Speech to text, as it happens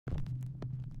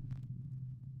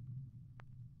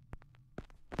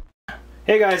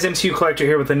Hey guys, MCU Collector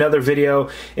here with another video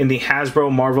in the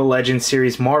Hasbro Marvel Legends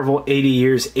series Marvel 80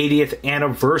 Years 80th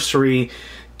Anniversary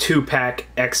 2-pack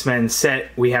X-Men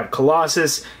set. We have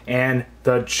Colossus and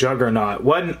the Juggernaut.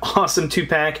 What an awesome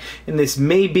 2-pack, and this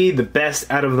may be the best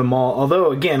out of them all.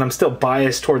 Although, again, I'm still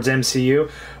biased towards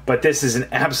MCU, but this is an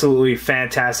absolutely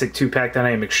fantastic 2-pack that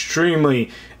I am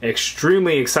extremely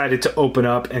excited to open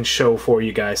up and show for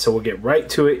you guys. So we'll get right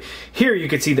to it. Here you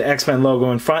can see the X-Men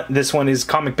logo in front. This one is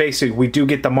comic based. We do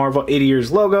get the Marvel 80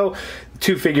 Years logo.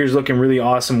 Two figures looking really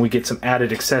awesome. We get some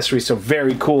added accessories, so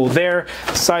very cool there.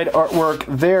 Side artwork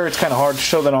there. It's kind of hard to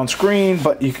show that on screen,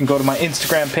 but you can go to my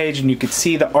Instagram page and you can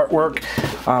see the artwork.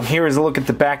 Here is a look at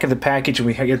the back of the package, and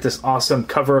we get this awesome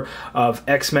cover of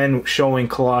X-Men showing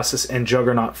Colossus and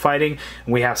Juggernaut fighting.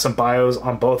 And we have some bios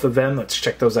on both of them. Let's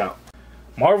check those out.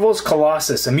 Marvel's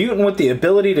Colossus, a mutant with the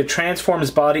ability to transform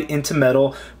his body into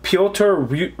metal. Pyotr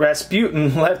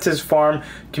Rasputin left his farm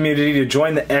community to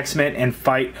join the X-Men and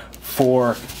fight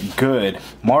for good.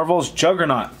 Marvel's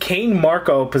Juggernaut. Kane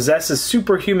Marco possesses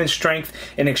superhuman strength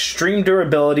and extreme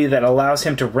durability that allows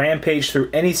him to rampage through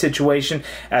any situation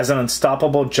as an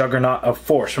unstoppable juggernaut of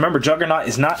force. Remember, Juggernaut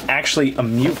is not actually a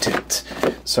mutant.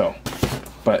 So,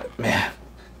 but man,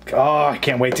 oh, I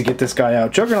can't wait to get this guy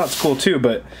out. Juggernaut's cool too,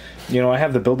 but you know, I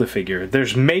have the Build-A-Figure.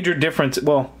 There's major difference,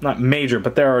 well, not major,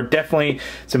 but there are definitely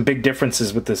some big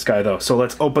differences with this guy though. So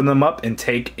let's open them up and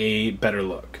take a better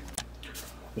look.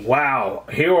 Wow,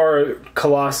 here are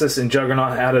Colossus and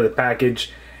Juggernaut out of the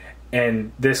package,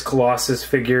 and this Colossus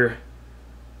figure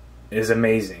is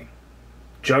amazing.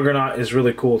 Juggernaut is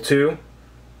really cool too,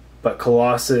 but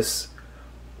Colossus,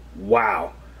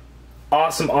 wow.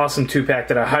 Awesome 2-pack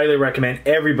that I highly recommend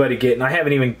everybody get, and I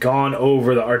haven't even gone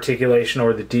over the articulation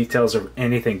or the details or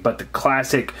anything, but the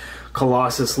classic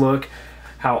Colossus look,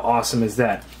 how awesome is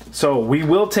that? So we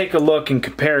will take a look and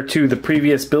compare to the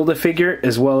previous Build-A-Figure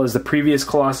as well as the previous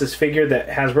Colossus figure that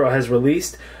Hasbro has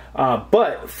released.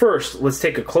 But first, let's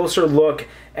take a closer look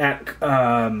at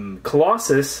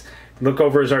Colossus, look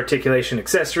over his articulation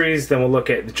accessories, then we'll look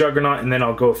at the Juggernaut, and then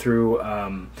I'll go through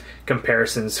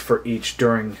comparisons for each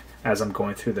as I'm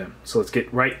going through them. So let's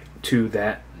get right to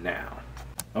that now.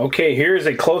 Okay, here's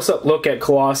a close-up look at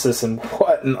Colossus, and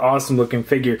what an awesome looking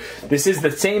figure. This is the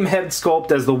same head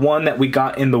sculpt as the one that we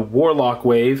got in the Warlock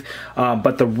wave,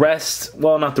 but the rest,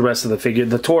 well, not the rest of the figure,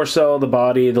 the torso, the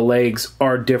body, the legs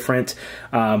are different,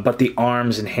 but the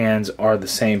arms and hands are the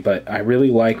same. But I really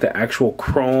like the actual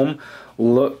chrome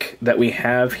look that we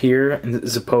have here,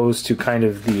 as opposed to kind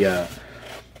of the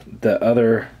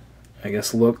other, I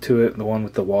guess, look to it, the one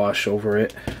with the wash over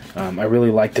it. I really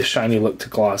like the shiny look to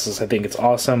Colossus. I think it's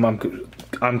awesome.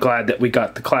 I'm glad that we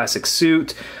got the classic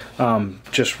suit.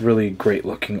 Just really great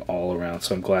looking all around,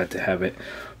 so I'm glad to have it.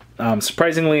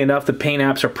 Surprisingly enough, the paint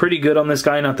apps are pretty good on this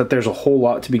guy. Not that there's a whole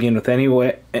lot to begin with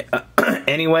anyway,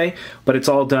 but it's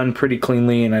all done pretty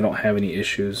cleanly, and I don't have any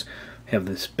issues. I have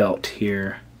this belt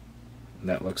here.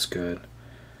 That looks good.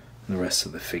 And the rest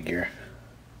of the figure.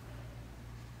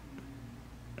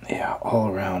 Yeah, all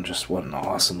around, just what an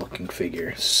awesome looking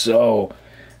figure. So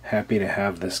happy to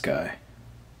have this guy.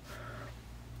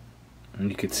 And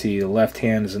you can see the left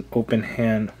hand is an open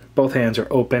hand. Both hands are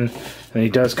open. And he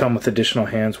does come with additional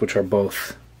hands, which are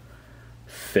both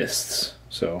fists.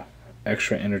 So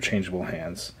extra interchangeable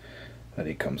hands that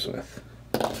he comes with.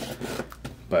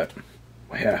 But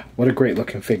yeah, what a great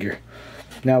looking figure.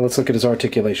 Now let's look at his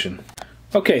articulation.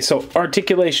 Okay, so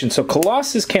articulation. So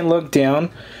Colossus can look down,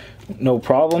 no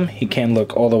problem. He can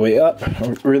look all the way up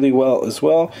really well as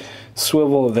well.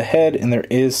 Swivel of the head, and there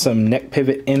is some neck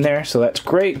pivot in there, so that's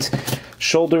great.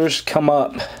 Shoulders come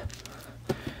up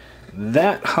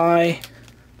that high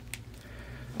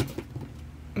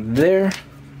there.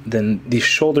 Then these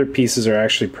shoulder pieces are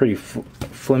actually pretty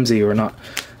flimsy, or not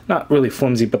really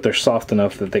flimsy, but they're soft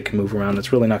enough that they can move around.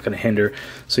 It's really not going to hinder,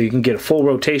 so you can get a full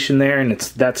rotation there, and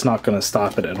that's not going to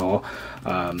stop it at all.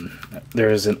 There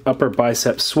is an upper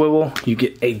bicep swivel. You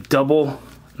get a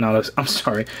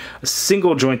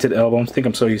single jointed elbow. I think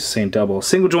I'm so used to saying double.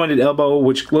 Single jointed elbow,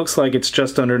 which looks like it's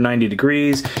just under 90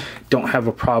 degrees. Don't have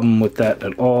a problem with that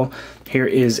at all. Here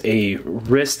is a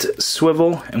wrist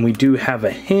swivel, and we do have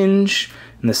a hinge,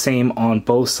 and the same on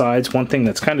both sides. One thing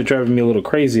that's kind of driving me a little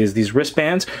crazy is these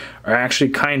wristbands are actually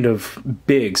kind of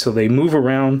big, so they move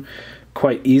around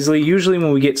quite easily. Usually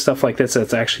when we get stuff like this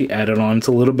that's actually added on, it's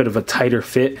a little bit of a tighter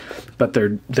fit, but they're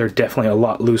definitely a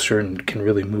lot looser and can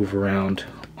really move around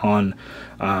on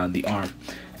the arm.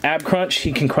 Ab crunch,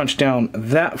 he can crunch down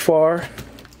that far.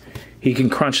 He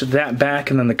can crunch that back,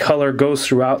 and then the color goes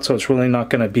throughout, so it's really not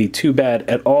going to be too bad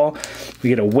at all. We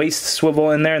get a waist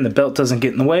swivel in there, and the belt doesn't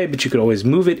get in the way, but you could always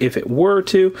move it if it were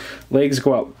to. Legs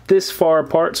go out this far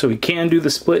apart, so he can do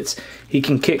the splits. He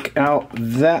can kick out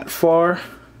that far,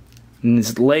 and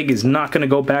his leg is not going to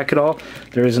go back at all.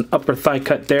 There is an upper thigh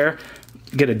cut there.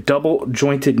 Get a double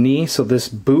jointed knee, so this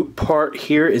boot part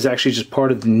here is actually just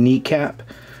part of the kneecap,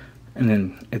 and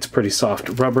then it's pretty soft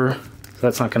rubber.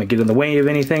 That's not going to get in the way of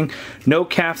anything. No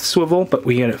calf swivel, but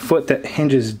we get a foot that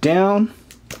hinges down,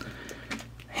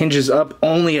 hinges up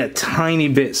only a tiny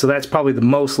bit, so that's probably the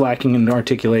most lacking in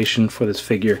articulation for this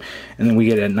figure. And then we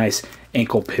get a nice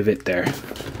ankle pivot there.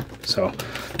 So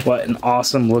what an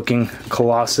awesome looking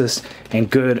Colossus and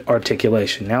good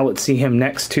articulation. Now let's see him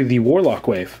next to the Warlock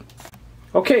Wave.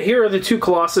 Okay, here are the two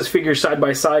Colossus figures side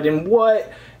by side, and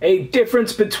what a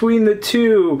difference between the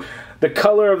two. The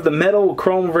color of the metal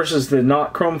chrome versus the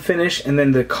not chrome finish, and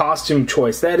then the costume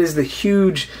choice. That is the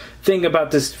huge thing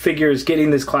about this figure, is getting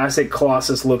this classic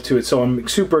Colossus look to it. So I'm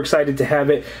super excited to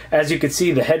have it. As you can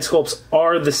see, the head sculpts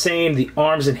are the same, the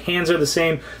arms and hands are the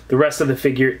same, the rest of the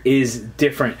figure is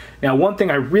different. Now, one thing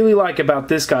I really like about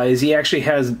this guy is he actually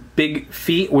has big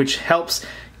feet, which helps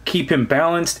keep him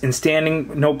balanced and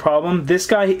standing no problem. This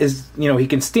guy is, you know, he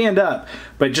can stand up,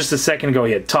 but just a second ago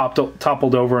he had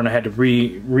toppled over, and I had to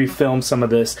refilm some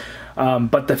of this.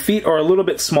 But the feet are a little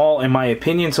bit small in my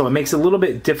opinion, so it makes it a little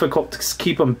bit difficult to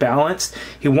keep him balanced.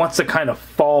 He wants to kind of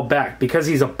fall back because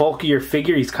he's a bulkier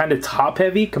figure. He's kind of top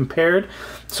heavy compared,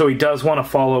 so he does want to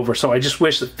fall over. So I just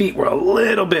wish the feet were a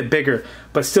little bit bigger,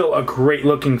 but still a great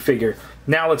looking figure.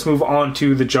 Now let's move on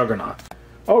to the Juggernaut.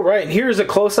 Alright, and here's a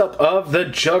close-up of the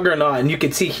Juggernaut, and you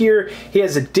can see here he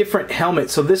has a different helmet.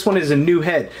 So this one is a new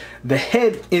head. The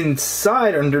head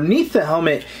inside, underneath the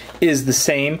helmet, is the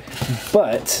same,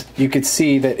 but you could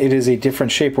see that it is a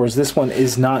different shape, whereas this one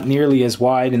is not nearly as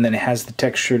wide, and then it has the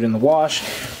textured in the wash,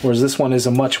 whereas this one is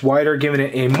a much wider, giving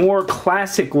it a more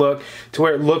classic look to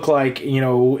where it looked like, you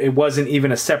know, it wasn't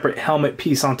even a separate helmet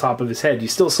piece on top of his head. You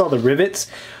still saw the rivets,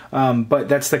 but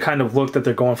that's the kind of look that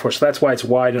they're going for. So that's why it's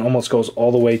wide and almost goes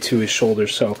all the way to his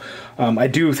shoulders. So I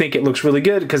do think it looks really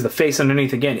good because the face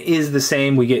underneath, again, is the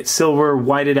same. We get silver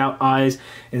whited out eyes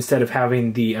instead of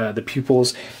having the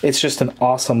pupils. It's just an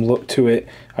awesome look to it.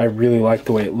 I really like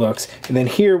the way it looks. And then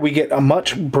here we get a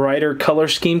much brighter color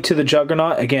scheme to the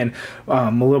Juggernaut. Again, a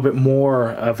little bit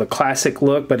more of a classic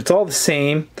look, but it's all the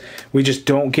same. We just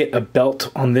don't get a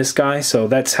belt on this guy. So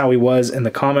that's how he was in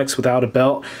the comics, without a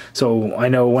belt. So I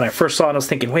know when I first saw it, I was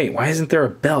thinking, wait, why isn't there a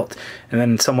belt? And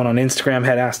then someone on Instagram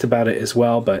had asked about it as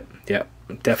well, but yeah,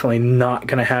 definitely not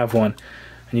going to have one.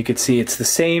 And you can see it's the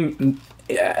same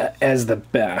as the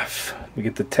BAF. We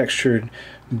get the textured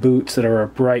boots that are a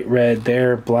bright red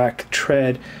there, black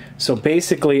tread. So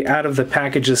basically, out of the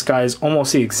package, this guy is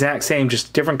almost the exact same,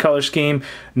 just different color scheme,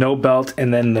 no belt,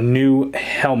 and then the new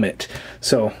helmet.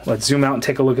 So let's zoom out and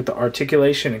take a look at the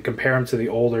articulation and compare him to the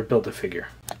older Build-A-Figure.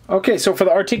 Okay, so for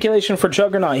the articulation for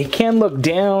Juggernaut, he can look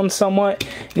down somewhat,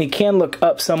 and he can look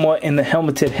up somewhat in the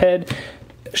helmeted head.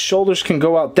 Shoulders can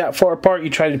go out that far apart. You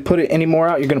try to put it any more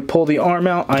out, you're going to pull the arm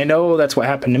out. I know, that's what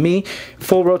happened to me.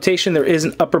 Full rotation, there is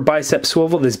an upper bicep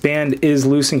swivel. This band is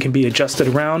loose and can be adjusted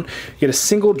around. You get a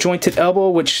single jointed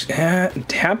elbow, which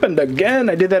happened again.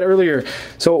 I did that earlier.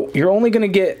 So you're only going to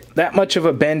get that much of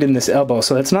a bend in this elbow.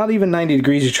 So that's not even 90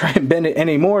 degrees. You try and bend it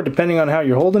anymore, depending on how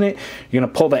you're holding it, you're going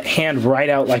to pull that hand right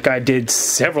out like I did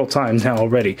several times now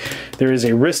already. There is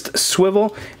a wrist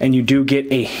swivel, and you do get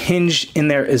a hinge in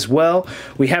there as well.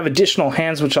 We have additional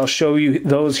hands, which I'll show you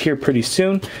those here pretty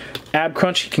soon. Ab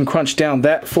crunch, you can crunch down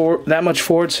that much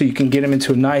forward so you can get him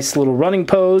into a nice little running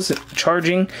pose,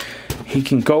 charging. He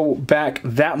can go back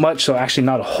that much, so actually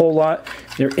not a whole lot.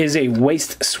 There is a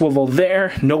waist swivel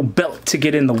there, no belt to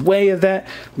get in the way of that.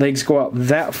 Legs go out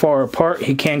that far apart.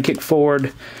 He can kick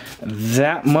forward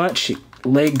that much.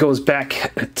 Leg goes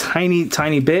back a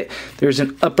tiny bit. There's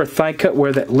an upper thigh cut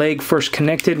where that leg first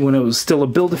connected when it was still a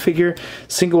Build-A-Figure.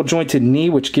 Single jointed knee,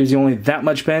 which gives you only that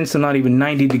much bend, so not even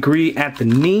 90 degree at the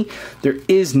knee. There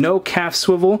is no calf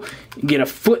swivel. You get a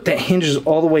foot that hinges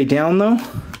all the way down though.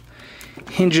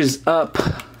 Hinges up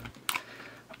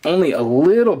only a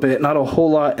little bit, not a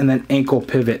whole lot, and then ankle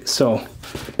pivot. So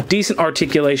decent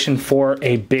articulation for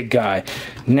a big guy.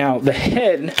 Now the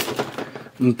head,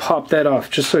 and pop that off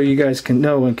just so you guys can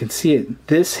know and can see it.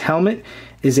 This helmet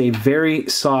is a very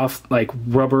soft, like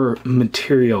rubber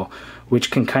material,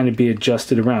 which can kind of be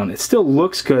adjusted around. It still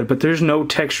looks good, but there's no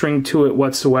texturing to it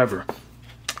whatsoever.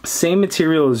 Same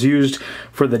material is used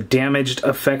for the damaged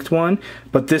effect one,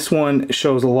 but this one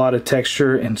shows a lot of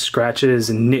texture and scratches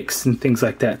and nicks and things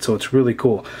like that, so it's really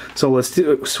cool. So let's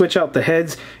switch out the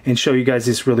heads and show you guys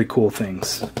these really cool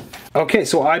things. Okay,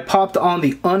 so I popped on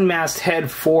the unmasked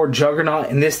head for Juggernaut,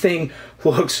 and this thing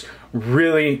looks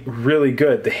really, really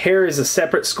good. The hair is a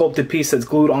separate sculpted piece that's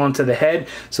glued onto the head,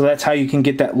 so that's how you can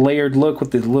get that layered look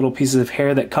with the little pieces of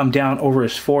hair that come down over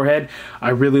his forehead. I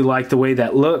really like the way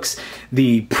that looks.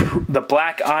 The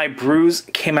black eye bruise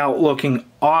came out looking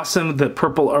awesome, the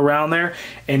purple around there,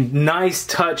 and nice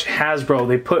touch Hasbro.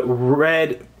 They put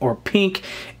red or pink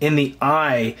in the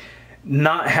eye,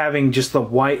 not having just the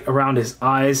white around his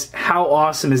eyes. How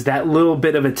awesome is that little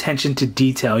bit of attention to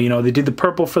detail? You know, they did the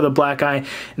purple for the black eye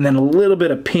and then a little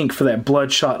bit of pink for that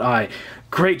bloodshot eye.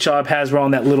 Great job, Hasbro,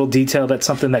 on that little detail. That's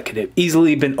something that could have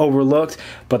easily been overlooked,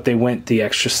 but they went the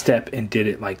extra step and did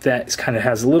it like that. It kind of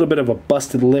has a little bit of a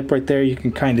busted lip right there. You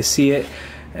can kind of see it,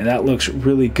 and that looks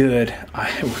really good.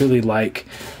 I really like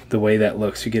the way that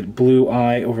looks. You get blue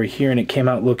eye over here, and it came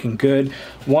out looking good.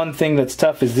 One thing that's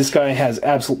tough is this guy has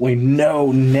absolutely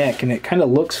no neck, and it kind of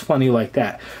looks funny like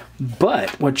that.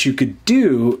 But what you could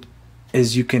do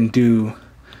is you can do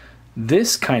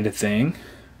this kind of thing,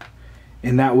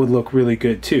 and that would look really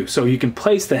good too. So you can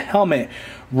place the helmet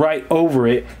right over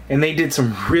it, and they did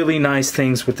some really nice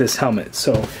things with this helmet.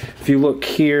 So if you look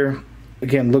here,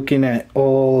 again, looking at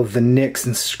all of the nicks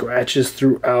and scratches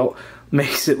throughout,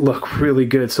 makes it look really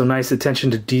good. So nice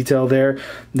attention to detail there.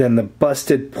 Then the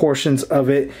busted portions of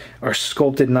it are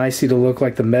sculpted nicely to look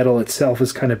like the metal itself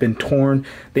has kind of been torn.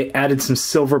 They added some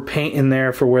silver paint in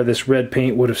there for where this red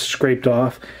paint would have scraped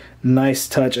off. Nice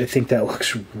touch. I think that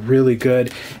looks really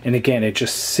good. And again, it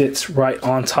just sits right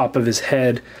on top of his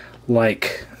head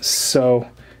like so.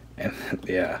 And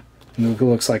yeah, it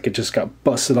looks like it just got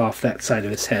busted off that side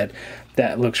of his head.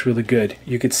 That looks really good.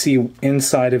 You could see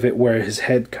inside of it where his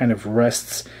head kind of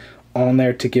rests on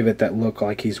there to give it that look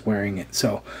like he's wearing it.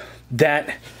 So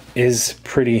that is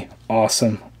pretty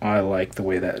awesome. I like the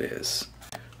way that is.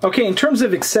 Okay, in terms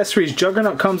of accessories,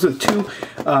 Juggernaut comes with two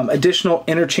additional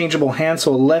interchangeable hands.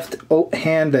 So a left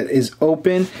hand that is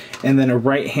open, and then a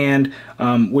right hand,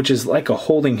 which is like a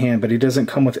holding hand, but he doesn't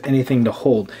come with anything to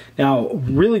hold. Now,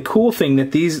 really cool thing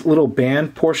that these little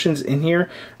band portions in here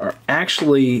are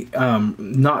actually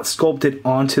not sculpted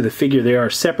onto the figure. They are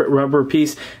a separate rubber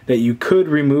piece that you could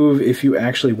remove if you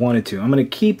actually wanted to. I'm going to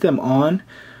keep them on.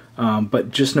 But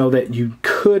just know that you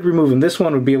could remove them. This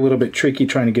one would be a little bit tricky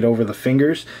trying to get over the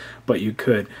fingers, but you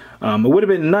could. It would have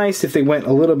been nice if they went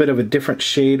a little bit of a different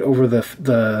shade over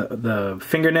the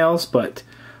fingernails, but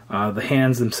the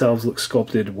hands themselves look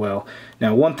sculpted well.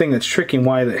 Now, one thing that's tricky and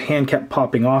why the hand kept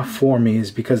popping off for me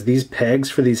is because these pegs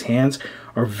for these hands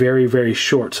are very, very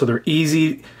short, so they're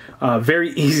easy. Very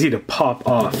easy to pop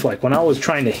off. Like when I was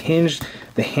trying to hinge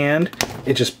the hand,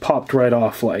 it just popped right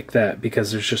off like that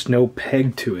because there's just no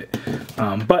peg to it.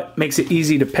 But makes it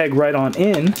easy to peg right on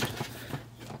in.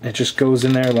 It just goes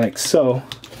in there like so,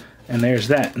 and there's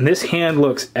that. And this hand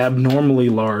looks abnormally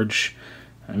large.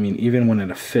 I mean, even when in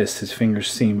a fist, his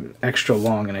fingers seem extra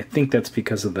long, and I think that's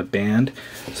because of the band.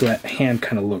 So that hand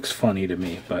kind of looks funny to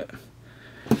me, but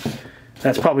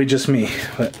that's probably just me.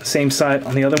 But same side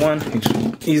on the other one, you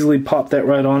just easily pop that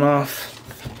right on off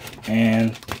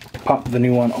and pop the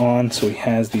new one on, so he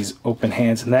has these open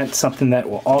hands, and that's something that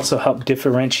will also help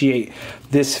differentiate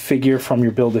this figure from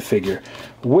your Build-A-Figure.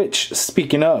 Which,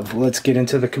 speaking of, let's get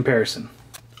into the comparison.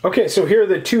 Okay, so here are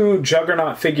the two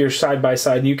Juggernaut figures side by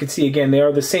side. You can see again, they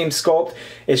are the same sculpt.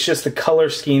 It's just the color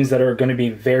schemes that are going to be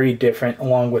very different,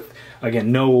 along with,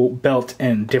 again, no belt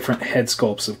and different head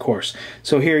sculpts, of course.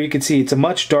 So here you can see it's a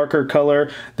much darker color.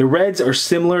 The reds are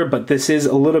similar, but this is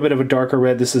a little bit of a darker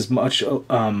red. This is much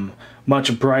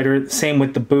brighter. Same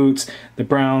with the boots. The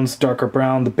browns, darker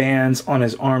brown. The bands on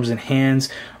his arms and hands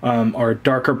are a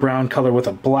darker brown color with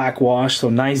a black wash.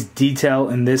 So nice detail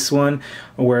in this one.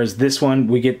 Whereas this one,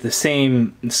 we get the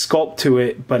same sculpt to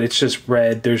it, but it's just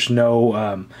red. There's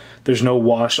no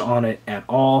wash on it at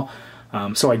all.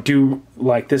 So I do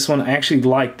like this one. I actually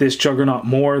like this Juggernaut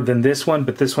more than this one,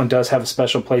 but this one does have a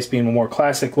special place being a more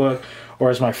classic look. Or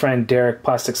as my friend Derek,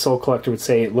 Plastic Soul Collector, would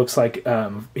say, it looks like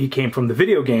he came from the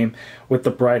video game with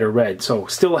the brighter red. So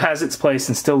still has its place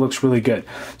and still looks really good.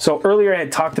 So earlier I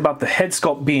had talked about the head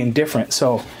sculpt being different.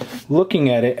 So looking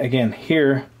at it, again,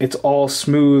 here, it's all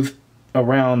smooth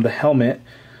around the helmet.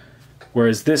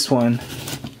 Whereas this one,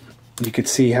 you could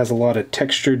see has a lot of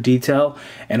texture detail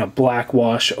and a black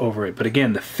wash over it. But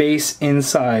again, the face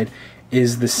inside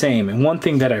is the same. And one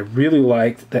thing that I really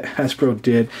liked that Hasbro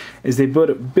did is they put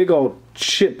a big old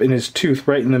chip in his tooth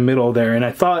right in the middle there, and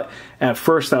I thought at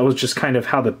first that was just kind of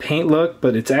how the paint looked,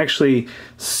 but it's actually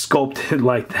sculpted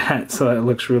like that, so that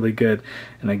looks really good.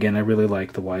 And again, I really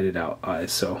like the whited out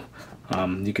eyes, so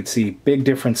you can see big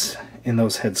difference in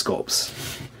those head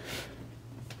sculpts.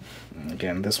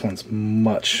 Again, this one's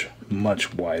much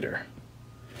wider.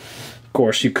 Of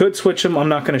course, you could switch them. I'm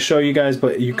not going to show you guys,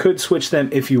 but you could switch them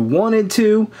if you wanted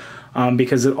to,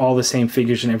 because of all the same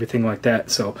figures and everything like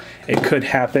that. So it could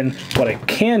happen. What I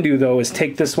can do, though, is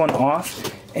take this one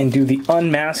off and do the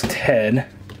unmasked head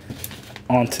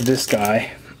onto this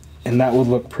guy, and that would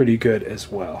look pretty good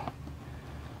as well.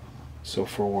 So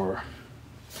for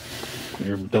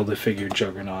your Build-A-Figure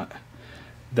Juggernaut,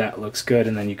 that looks good,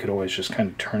 and then you could always just kind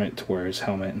of turn it to wear his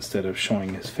helmet instead of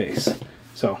showing his face.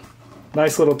 So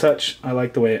nice little touch. I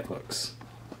like the way it looks.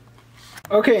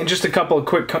 Okay, and just a couple of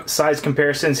quick size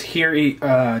comparisons. Here,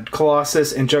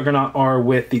 Colossus and Juggernaut are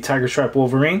with the Tiger Stripe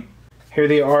Wolverine. Here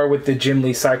they are with the Jim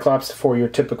Lee Cyclops for your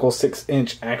typical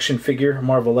 6-inch action figure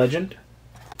Marvel Legend.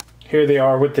 Here they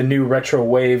are with the new Retro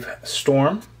Wave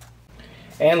Storm.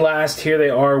 And last, here they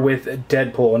are with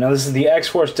Deadpool. Now this is the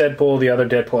X-Force Deadpool. The other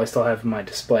Deadpool I still have in my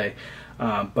display.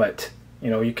 But, you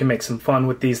know, you can make some fun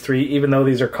with these three, even though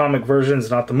these are comic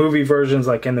versions, not the movie versions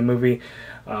like in the movie.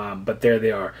 But there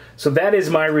they are. So that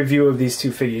is my review of these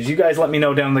two figures. You guys let me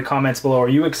know down in the comments below. Are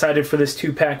you excited for this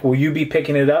 2-pack? Will you be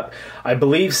picking it up? I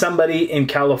believe somebody in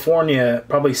California,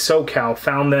 probably SoCal,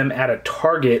 found them at a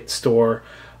Target store.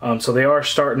 So they are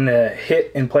starting to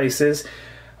hit in places.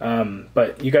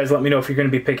 But you guys let me know if you're going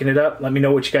to be picking it up. Let me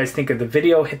know what you guys think of the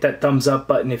video. Hit that thumbs up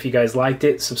button if you guys liked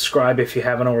it. Subscribe if you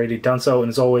haven't already done so. And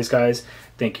as always, guys,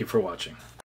 thank you for watching.